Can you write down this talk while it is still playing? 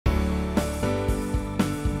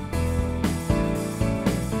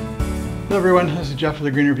Hello everyone, this is Jeff with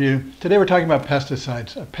the Green Review. Today we're talking about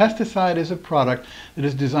pesticides. A pesticide is a product that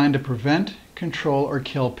is designed to prevent, control, or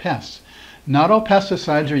kill pests. Not all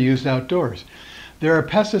pesticides are used outdoors. There are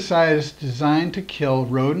pesticides designed to kill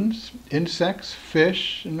rodents, insects,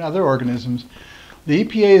 fish, and other organisms. The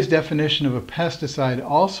EPA's definition of a pesticide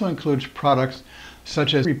also includes products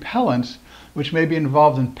such as repellents, which may be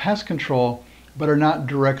involved in pest control but are not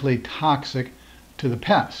directly toxic to the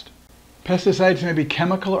pest. Pesticides may be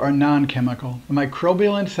chemical or non-chemical. The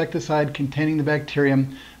microbial insecticide containing the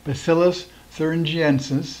bacterium Bacillus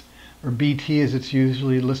thuringiensis, or BT as it's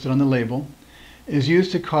usually listed on the label, is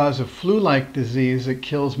used to cause a flu-like disease that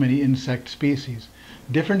kills many insect species.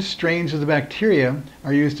 Different strains of the bacteria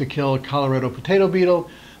are used to kill Colorado potato beetle,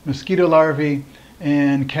 mosquito larvae,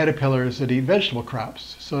 and caterpillars that eat vegetable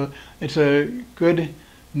crops. So it's a good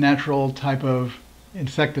natural type of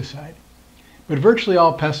insecticide. But virtually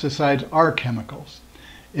all pesticides are chemicals.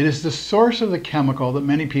 It is the source of the chemical that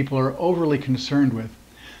many people are overly concerned with.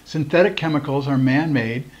 Synthetic chemicals are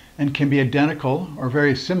man-made and can be identical or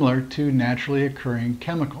very similar to naturally occurring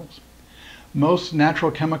chemicals. Most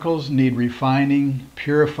natural chemicals need refining,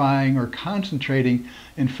 purifying, or concentrating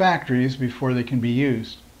in factories before they can be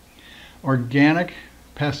used. Organic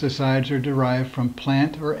pesticides are derived from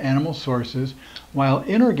plant or animal sources, while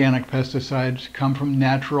inorganic pesticides come from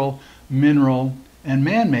natural, mineral, and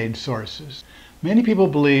man-made sources. Many people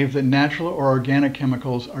believe that natural or organic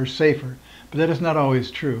chemicals are safer, but that is not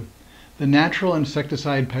always true. The natural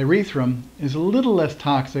insecticide pyrethrum is a little less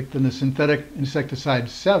toxic than the synthetic insecticide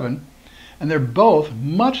 7, and they're both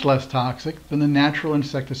much less toxic than the natural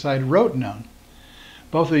insecticide rotenone.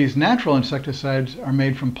 Both of these natural insecticides are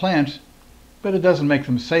made from plants, but it doesn't make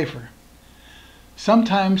them safer.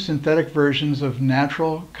 Sometimes synthetic versions of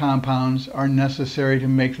natural compounds are necessary to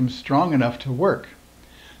make them strong enough to work.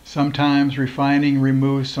 Sometimes refining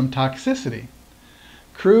removes some toxicity.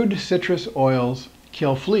 Crude citrus oils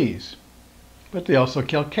kill fleas, but they also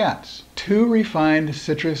kill cats. Two refined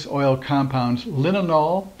citrus oil compounds,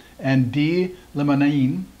 linalool and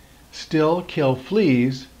D-limonene, still kill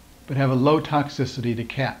fleas, but have a low toxicity to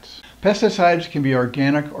cats. Pesticides can be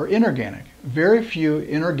organic or inorganic. Very few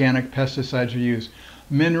inorganic pesticides are used.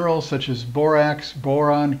 Minerals such as borax,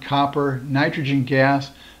 boron, copper, nitrogen gas,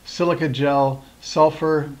 silica gel,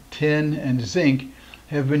 sulfur, tin, and zinc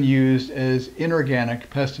have been used as inorganic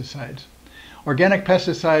pesticides. Organic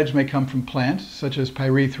pesticides may come from plants such as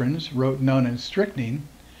pyrethrins, rotenone, and strychnine.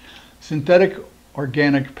 Synthetic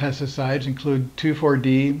organic pesticides include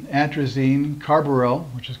 2,4-D, atrazine, carbaryl,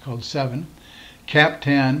 which is called 7,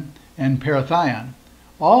 captan, and parathion.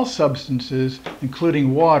 All substances,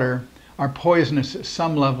 including water, are poisonous at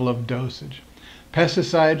some level of dosage.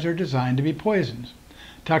 Pesticides are designed to be poisons.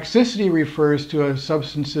 Toxicity refers to a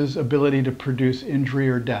substance's ability to produce injury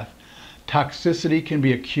or death. Toxicity can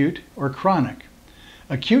be acute or chronic.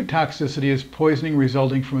 Acute toxicity is poisoning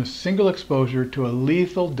resulting from a single exposure to a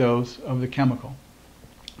lethal dose of the chemical.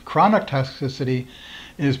 Chronic toxicity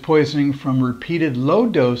is poisoning from repeated low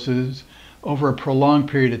doses over a prolonged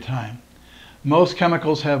period of time. Most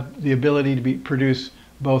chemicals have the ability to produce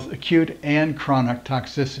both acute and chronic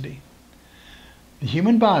toxicity. The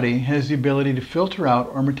human body has the ability to filter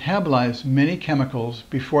out or metabolize many chemicals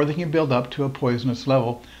before they can build up to a poisonous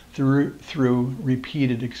level through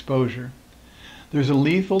repeated exposure. There's a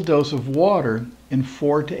lethal dose of water in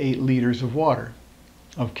 4 to 8 liters of water,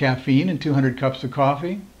 of caffeine in 200 cups of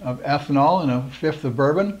coffee, of ethanol in a fifth of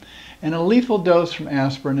bourbon, and a lethal dose from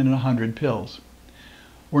aspirin in 100 pills.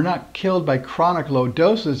 We're not killed by chronic low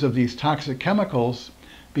doses of these toxic chemicals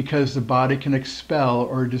because the body can expel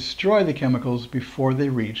or destroy the chemicals before they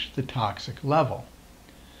reach the toxic level.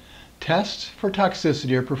 Tests for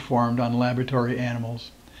toxicity are performed on laboratory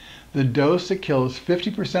animals. The dose that kills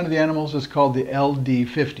 50% of the animals is called the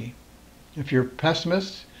LD50. If you're a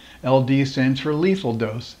pessimist, LD stands for lethal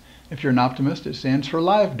dose. If you're an optimist, it stands for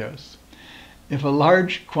live dose. If a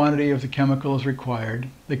large quantity of the chemical is required,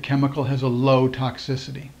 the chemical has a low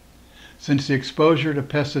toxicity. Since the exposure to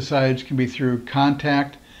pesticides can be through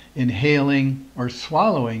contact, inhaling, or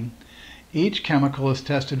swallowing, each chemical is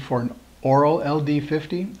tested for an oral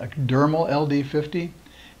LD50, a dermal LD50,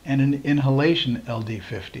 and an inhalation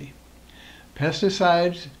LD50.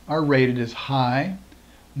 Pesticides are rated as high,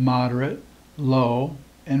 moderate, low,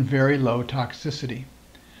 and very low toxicity.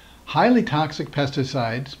 Highly toxic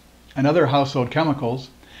pesticides and other household chemicals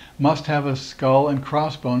must have a skull and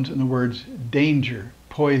crossbones and the words danger,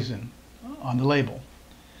 poison on the label.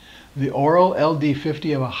 The oral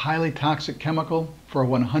LD50 of a highly toxic chemical for a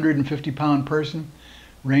 150-pound person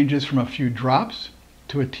ranges from a few drops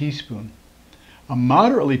to a teaspoon. A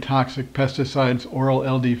moderately toxic pesticide's oral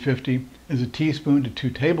LD50 is a teaspoon to 2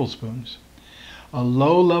 tablespoons. A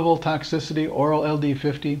low-level toxicity oral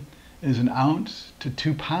LD50 is an ounce to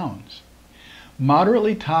 2 pounds.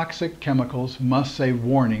 Moderately toxic chemicals must say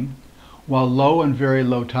warning, while low and very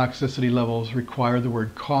low toxicity levels require the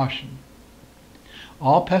word caution.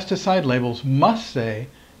 All pesticide labels must say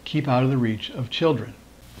keep out of the reach of children.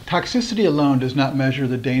 Toxicity alone does not measure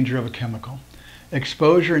the danger of a chemical.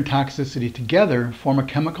 Exposure and toxicity together form a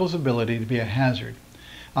chemical's ability to be a hazard.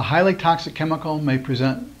 A highly toxic chemical may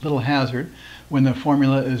present little hazard when the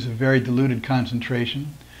formula is a very diluted concentration,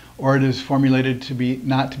 or it is formulated to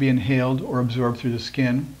not to be inhaled or absorbed through the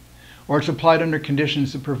skin, or it's applied under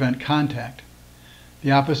conditions that prevent contact.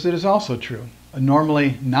 The opposite is also true. A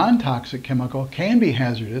normally non-toxic chemical can be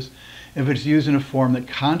hazardous if it's used in a form that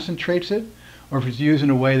concentrates it, or if it's used in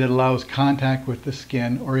a way that allows contact with the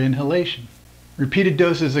skin or inhalation. Repeated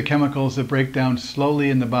doses of chemicals that break down slowly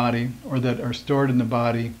in the body or that are stored in the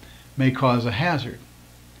body may cause a hazard.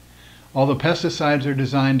 Although pesticides are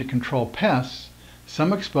designed to control pests,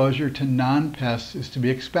 some exposure to non-pests is to be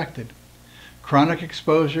expected. Chronic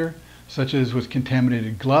exposure, such as with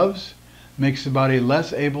contaminated gloves, makes the body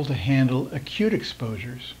less able to handle acute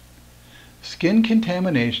exposures. Skin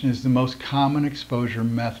contamination is the most common exposure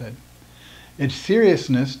method. Its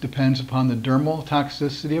seriousness depends upon the dermal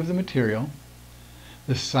toxicity of the material,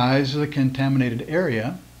 the size of the contaminated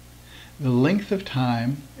area, the length of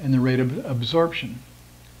time, and the rate of absorption.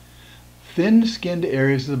 Thin-skinned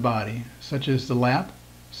areas of the body, such as the lap,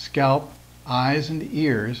 scalp, eyes, and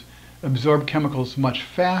ears, absorb chemicals much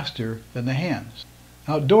faster than the hands.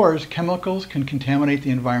 Outdoors, chemicals can contaminate the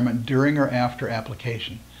environment during or after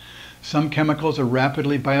application. Some chemicals are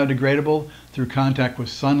rapidly biodegradable through contact with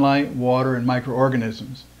sunlight, water, and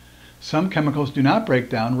microorganisms. Some chemicals do not break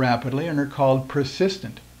down rapidly and are called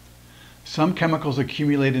persistent. Some chemicals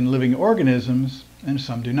accumulate in living organisms and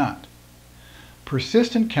some do not.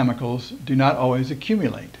 Persistent chemicals do not always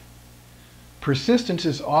accumulate. Persistence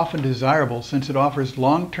is often desirable since it offers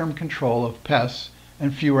long-term control of pests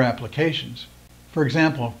and fewer applications. For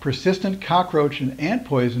example, persistent cockroach and ant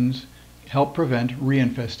poisons help prevent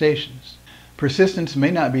reinfestations. Persistence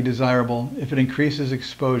may not be desirable if it increases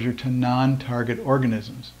exposure to non-target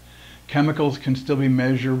organisms. Chemicals can still be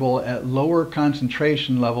measurable at lower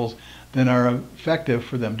concentration levels than are effective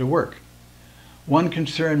for them to work. One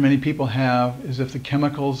concern many people have is if the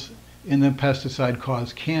chemicals in the pesticide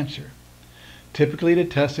cause cancer. Typically, to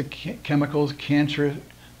test a chemical's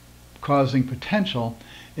cancer-causing potential,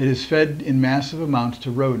 it is fed in massive amounts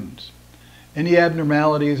to rodents. Any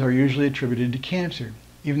abnormalities are usually attributed to cancer,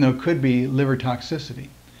 even though it could be liver toxicity.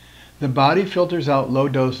 The body filters out low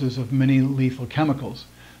doses of many lethal chemicals,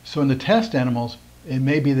 so in the test animals, it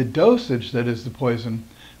may be the dosage that is the poison,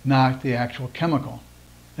 not the actual chemical.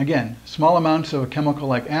 Again, small amounts of a chemical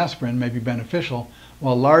like aspirin may be beneficial,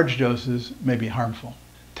 while large doses may be harmful.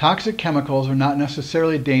 Toxic chemicals are not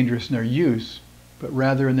necessarily dangerous in their use, but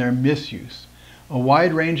rather in their misuse. A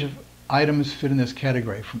wide range of items fit in this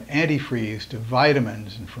category, from antifreeze to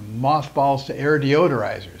vitamins and from mothballs to air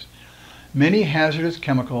deodorizers. Many hazardous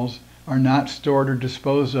chemicals are not stored or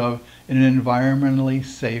disposed of in an environmentally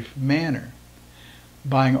safe manner.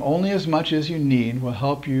 Buying only as much as you need will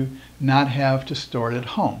help you not have to store it at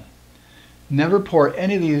home. Never pour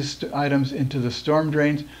any of these items into the storm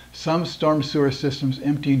drains. Some storm sewer systems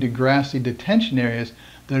empty into grassy detention areas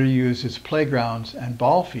that are used as playgrounds and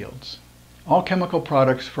ball fields. All chemical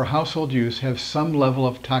products for household use have some level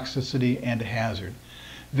of toxicity and hazard.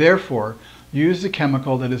 Therefore, use the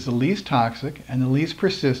chemical that is the least toxic and the least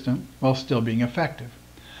persistent while still being effective.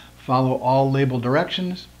 Follow all label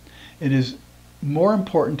directions. It is more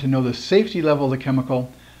important to know the safety level of the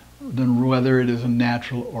chemical than whether it is a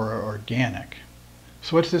natural or organic.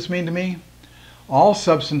 So what's this mean to me? All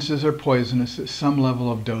substances are poisonous at some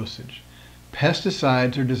level of dosage.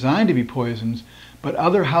 Pesticides are designed to be poisons, but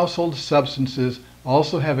other household substances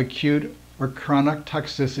also have acute or chronic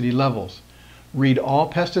toxicity levels. Read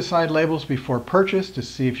all pesticide labels before purchase to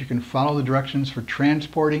see if you can follow the directions for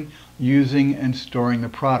transporting, using, and storing the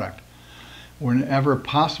product. Whenever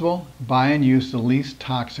possible, buy and use the least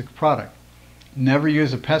toxic product. Never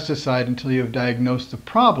use a pesticide until you have diagnosed the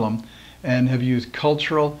problem and have used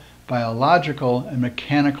cultural, biological, and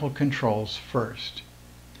mechanical controls first.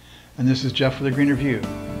 And this is Jeff with the Green Review.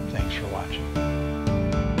 Thanks for watching.